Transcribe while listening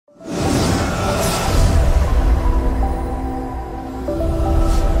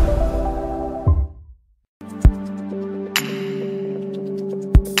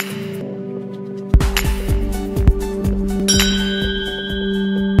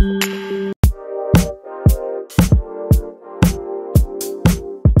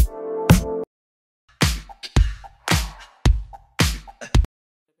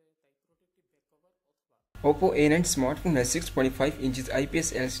OPPO A9 smartphone has 6.5 inches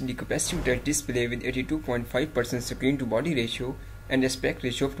IPS LCD capacitive touch display with 82.5% screen to body ratio and aspect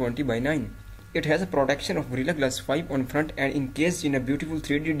ratio of 20:9. It has a protection of Gorilla Glass 5 on front and encased in a beautiful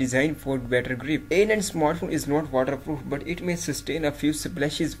 3D design for better grip. A9 smartphone is not waterproof, but it may sustain a few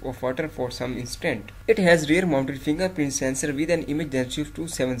splashes of water for some instant. It has rear mounted fingerprint sensor with an image density of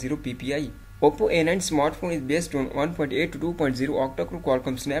 270 ppi. OPPO A9 smartphone is based on 1.8 to 2.0 octa-core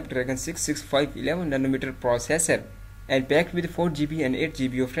Qualcomm Snapdragon 665 11nm processor and packed with 4GB and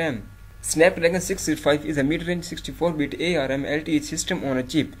 8GB of RAM. Snapdragon 665 is a mid-range 64-bit ARM LTE system on a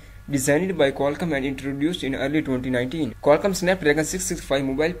chip designed by Qualcomm and introduced in early 2019. Qualcomm Snapdragon 665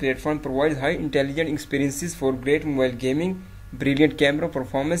 mobile platform provides high intelligent experiences for great mobile gaming, brilliant camera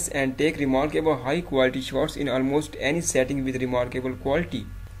performance, and take remarkable high-quality shots in almost any setting with remarkable quality.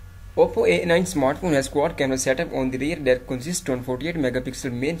 OPPO A9 smartphone has quad camera setup on the rear that consists on 48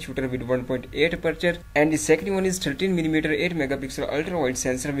 megapixel main shooter with 1.8 aperture, and the second one is 13mm 8 megapixel ultra wide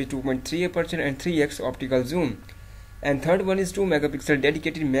sensor with 2.3 aperture and 3x optical zoom. And third one is 2 megapixel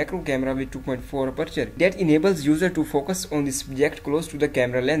dedicated macro camera with 2.4 aperture that enables user to focus on the subject close to the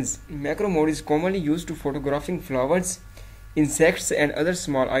camera lens. Macro mode is commonly used to photographing flowers, insects and other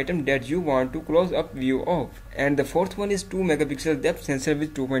small items that you want to close up view of. And the fourth one is 2 megapixel depth sensor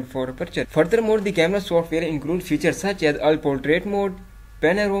with 2.4 aperture. Furthermore, the camera software includes features such as all portrait mode,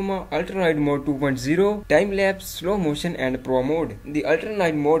 panorama, ultra wide mode 2.0, time lapse, slow motion and pro mode. The ultra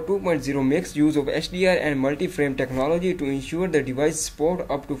wide mode 2.0 makes use of HDR and multi-frame technology to ensure the device supports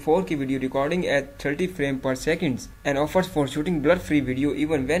up to 4K video recording at 30 frames per second and offers for shooting blur-free video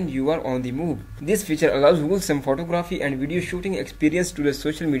even when you are on the move. This feature allows wholesome photography and video shooting experience to the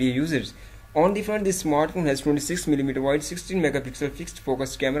social media users. On the front, this smartphone has 26mm wide 16 megapixel fixed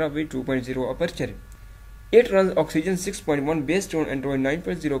focus camera with 2.0 aperture. It runs Oxygen 6.1 based on Android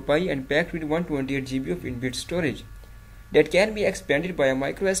 9.0 Pie and packed with 128GB of inbuilt storage that can be expanded by a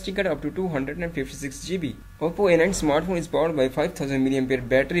microSD card up to 256GB. OPPO A9 smartphone is powered by 5000 mAh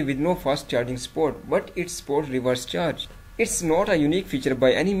battery with no fast charging support, but it supports reverse charge. It's not a unique feature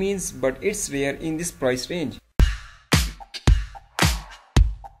by any means, but it's rare in this price range.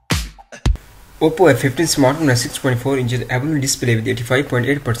 OPPO F15 smartphone has 6.4 inches AMOLED display with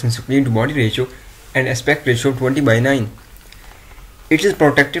 85.8% screen to body ratio and aspect ratio of 20:9. It is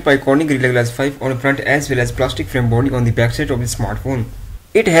protected by Gorilla Glass 5 on front as well as plastic frame body on the backside of the smartphone.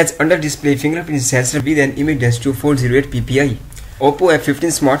 It has under-display fingerprint sensor with an image density of 408 ppi. OPPO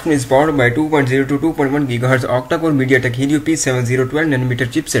F15 smartphone is powered by 2.0 to 2.1 GHz octa-core MediaTek Helio P70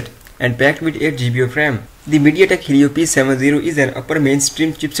 12nm chipset and packed with 8GB of RAM. The MediaTek Helio P70 is an upper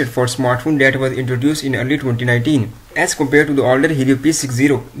mainstream chipset for smartphone that was introduced in early 2019. As compared to the older Helio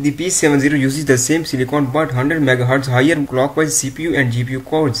P60, the P70 uses the same silicon but 100 MHz higher clockwise CPU and GPU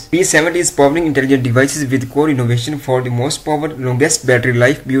cores. P70 is powering intelligent devices with core innovation for the most power, longest battery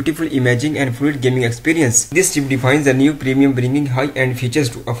life, beautiful imaging and fluid gaming experience. This chip defines a new premium, bringing high-end features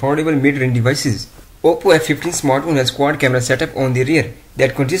to affordable mid-range devices. OPPO F15 smartphone has quad camera setup on the rear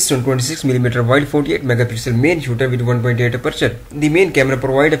that consists on 26mm wide 48 megapixel main shooter with 1.8 aperture. The main camera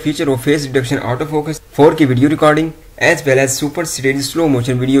provides a feature of face reduction autofocus, 4K video recording, as well as super steady slow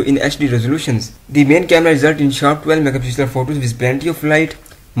motion video in HD resolutions. The main camera results in sharp 12 megapixel photos with plenty of light,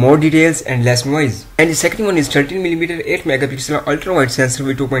 more details and less noise. And the second one is 13mm 8 megapixel ultra wide sensor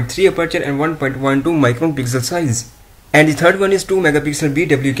with 2.3 aperture and 1.12 micron pixel size. And the third one is 2 megapixel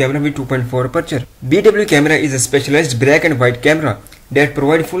BW camera with 2.4 aperture. BW camera is a specialized black and white camera that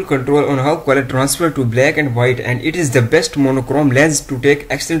provides full control on how color transfer to black and white, and it is the best monochrome lens to take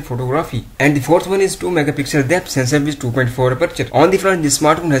excellent photography. And the fourth one is 2 megapixel depth sensor with 2.4 aperture. On the front, this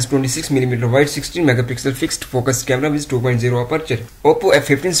smartphone has 26mm wide 16 megapixel fixed focus camera with 2.0 aperture. OPPO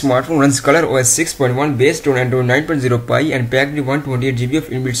F15 smartphone runs ColorOS 6.1 based on Android 9.0 Pie and packed with 128GB of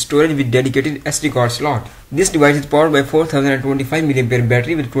inbuilt storage with dedicated SD card slot. This device is powered by 4025 mAh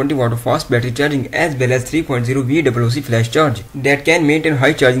battery with 20 watt of fast battery charging as well as 3.0 VOC flash charge that can maintain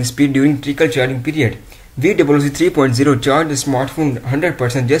high charging speed during trickle charging period. VOC 3.0 charge the smartphone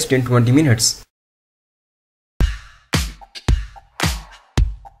 100% just in 20 minutes.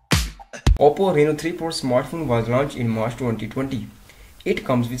 OPPO Reno 3 Pro smartphone was launched in March 2020. It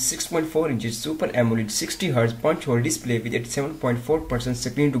comes with 6.4 inches Super AMOLED 60Hz punch hole display with 87.4%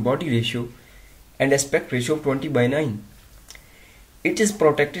 screen to body ratio and aspect ratio of 20:9. It is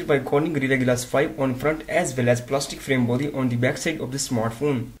protected by Gorilla Glass 5 on front as well as plastic frame body on the backside of the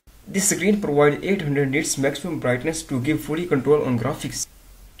smartphone. The screen provides 800 nits maximum brightness to give fully control on graphics.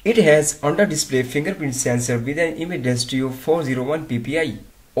 It has under-display fingerprint sensor with an image density of 401 ppi.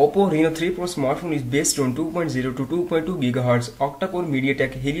 OPPO Reno 3 Pro smartphone is based on 2.0 to 2.2 GHz octa-core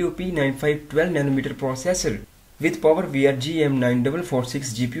MediaTek Helio P95 12nm processor with Power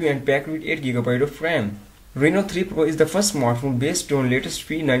VRGM9446 GPU and packed with 8GB of RAM. Reno 3 Pro is the first smartphone based on latest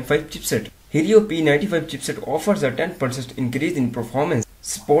P95 chipset. Helio P95 chipset offers a 10% increase in performance.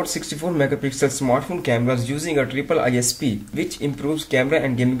 Sports 64-megapixel smartphone cameras using a triple ISP, which improves camera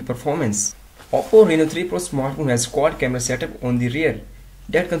and gaming performance. OPPO Reno 3 Pro smartphone has quad camera setup on the rear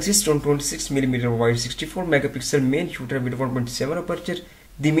that consists on 26mm wide 64-megapixel main shooter with 1.7 aperture,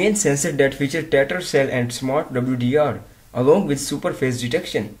 the main sensor that features tetra cell and smart WDR, along with super face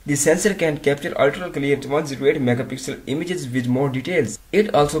detection. The sensor can capture ultra-clear 108-megapixel images with more details.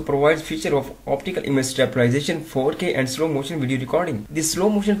 It also provides feature of optical image stabilization, 4K and slow-motion video recording. The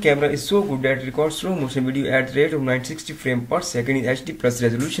slow-motion camera is so good that it records slow-motion video at the rate of 960 frames per second in HD plus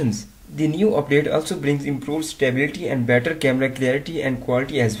resolutions. The new update also brings improved stability and better camera clarity and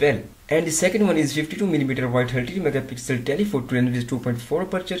quality as well. And the second one is 52mm wide 30-megapixel telephoto lens with 2.4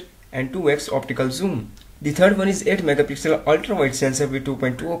 aperture and 2x optical zoom. The third one is 8-megapixel ultra-wide sensor with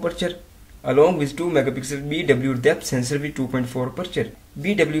 2.2 aperture along with 2-megapixel BW depth sensor with 2.4 aperture.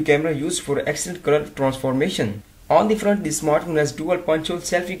 BW camera used for excellent color transformation. On the front, the smartphone has dual punch-hole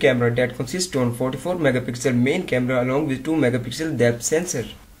selfie camera that consists on 44-megapixel main camera along with 2-megapixel depth sensor.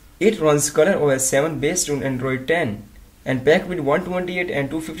 It runs ColorOS 7 based on Android 10 and packed with 128 and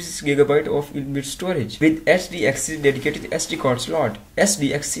 256GB of inbuilt storage with SDXC dedicated SD card slot.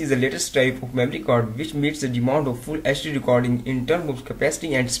 SDXC is the latest type of memory card which meets the demand of full HD recording in terms of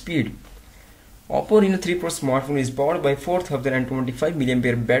capacity and speed. OPPO Reno 3 Pro smartphone is powered by 4025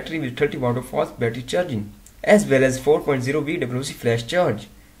 mAh battery with 30W of fast battery charging as well as 4.0 VWC flash charge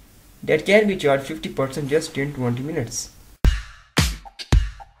that can be charged 50% just in 20 minutes.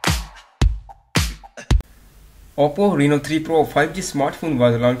 OPPO Reno 3 Pro 5G smartphone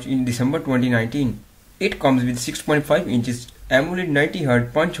was launched in December 2019. It comes with 6.5 inches AMOLED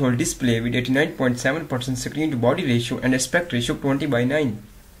 90Hz punch-hole display with 89.7% screen-to-body ratio and aspect ratio of 20:9.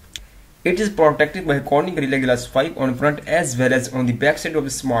 It is protected by Corning Gorilla Glass 5 on front as well as on the backside of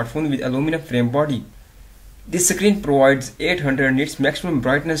the smartphone with aluminum frame body. This screen provides 800 nits maximum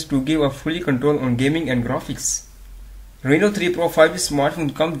brightness to give a fully control on gaming and graphics. Reno 3 Pro 5G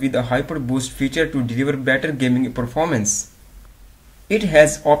smartphone comes with a Hyper Boost feature to deliver better gaming performance. It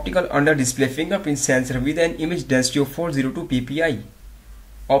has optical under-display fingerprint sensor with an image density of 402 ppi.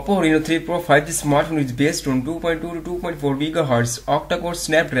 OPPO Reno 3 Pro 5G smartphone is based on 2.2 to 2.4 GHz octa-core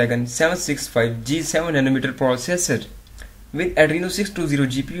Snapdragon 765 G7nm processor with Adreno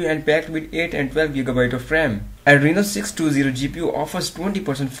 620 GPU and packed with 8 and 12GB of RAM. Adreno 620 GPU offers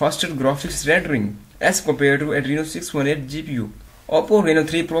 20% faster graphics rendering as compared to Adreno 618 GPU. OPPO Reno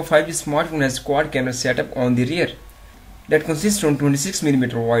 3 Pro 5G smartphone has quad camera setup on the rear that consists on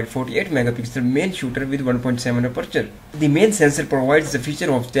 26mm wide 48-megapixel main shooter with 1.7 aperture. The main sensor provides the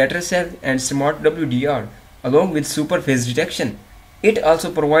feature of tetra cell and smart WDR along with super face detection. It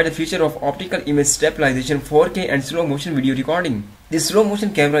also provides a feature of optical image stabilization, 4K and slow motion video recording. The slow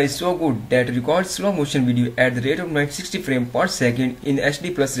motion camera is so good that it records slow motion video at the rate of 960 frames per second in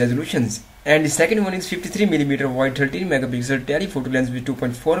HD plus resolutions. And the second one is 53mm wide 13-megapixel telephoto lens with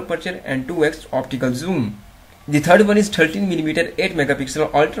 2.4 aperture and 2x optical zoom. The third one is 13mm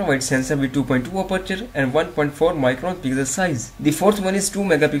 8-megapixel ultra-wide sensor with 2.2 aperture and 1.4 micron pixel size. The fourth one is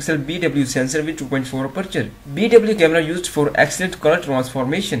 2-megapixel BW sensor with 2.4 aperture. BW camera used for excellent color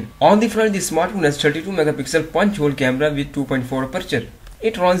transformation. On the front, the smartphone has 32-megapixel punch-hole camera with 2.4 aperture.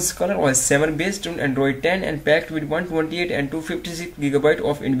 It runs ColorOS 7 based on Android 10 and packed with 128 and 256GB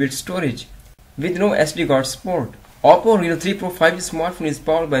of inbuilt storage with no SD card support. OPPO Reno 3 Pro 5G smartphone is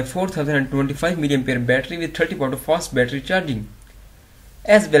powered by 4025 mAh battery with 30W of fast battery charging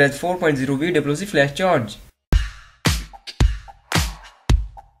as well as 4.0 VWC flash charge.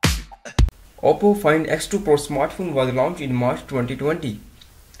 OPPO Find X2 Pro smartphone was launched in March 2020.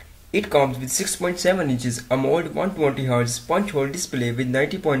 It comes with 6.7 inches AMOLED 120Hz punch-hole display with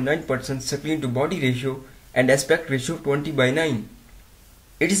 90.9% screen-to-body ratio and aspect ratio of 20:9.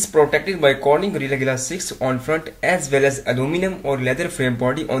 It is protected by Corning Gorilla Glass 6 on front as well as aluminum or leather frame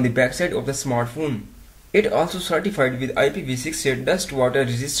body on the backside of the smartphone. It also certified with IPv6 dust water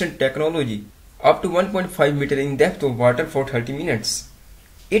resistant technology up to 1.5 meter in depth of water for 30 minutes.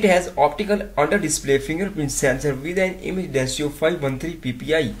 It has optical under-display fingerprint sensor with an image density of 513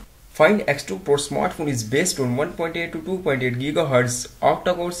 ppi. Find X2 Pro smartphone is based on 1.8 to 2.8 GHz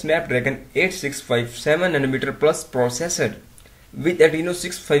octa-core Snapdragon 865 7nm plus processor with Adreno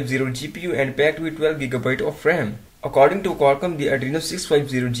 650 GPU and packed with 12GB of RAM. According to Qualcomm, the Adreno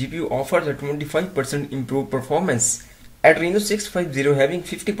 650 GPU offers a 25% improved performance Adreno 650 having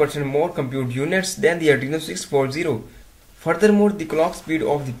 50% more compute units than the Adreno 640. Furthermore, the clock speed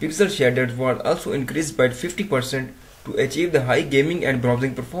of the pixel shaders was also increased by 50% to achieve the high gaming and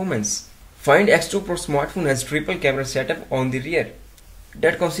browsing performance. Find X2 Pro smartphone has triple camera setup on the rear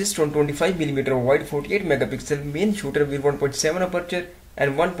that consists of 25mm wide 48 megapixel main shooter with 1.7 aperture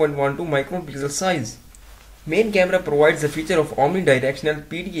and 1.12 micron pixel size. Main camera provides the feature of omnidirectional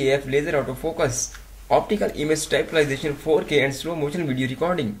PDAF laser autofocus, optical image stabilization, 4K and slow motion video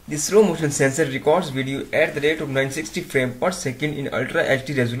recording. The slow motion sensor records video at the rate of 960 frames per second in Ultra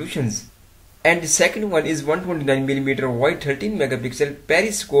HD resolutions. And the second one is 129mm wide 13 megapixel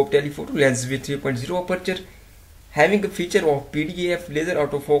periscope telephoto lens with 3.0 aperture, having a feature of PDAF laser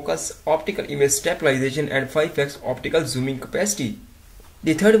autofocus, optical image stabilization and 5x optical zooming capacity.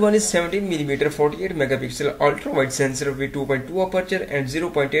 The third one is 17mm 48 megapixel ultra wide sensor with 2.2 aperture and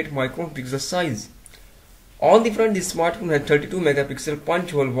 0.8 micron pixel size. On the front, the smartphone has 32 megapixel punch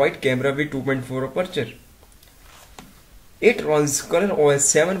hole wide camera with 2.4 aperture. It runs ColorOS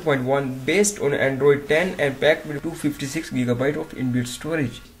 7.1 based on Android 10 and packed with 256GB of inbuilt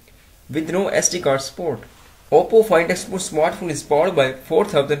storage with no SD card support. OPPO Find X4 smartphone is powered by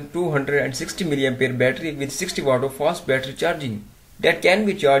 4260 mAh battery with 60 watt of fast battery charging that can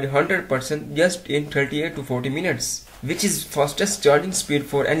be charged 100% just in 38 to 40 minutes, which is fastest charging speed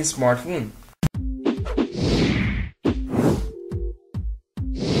for any smartphone.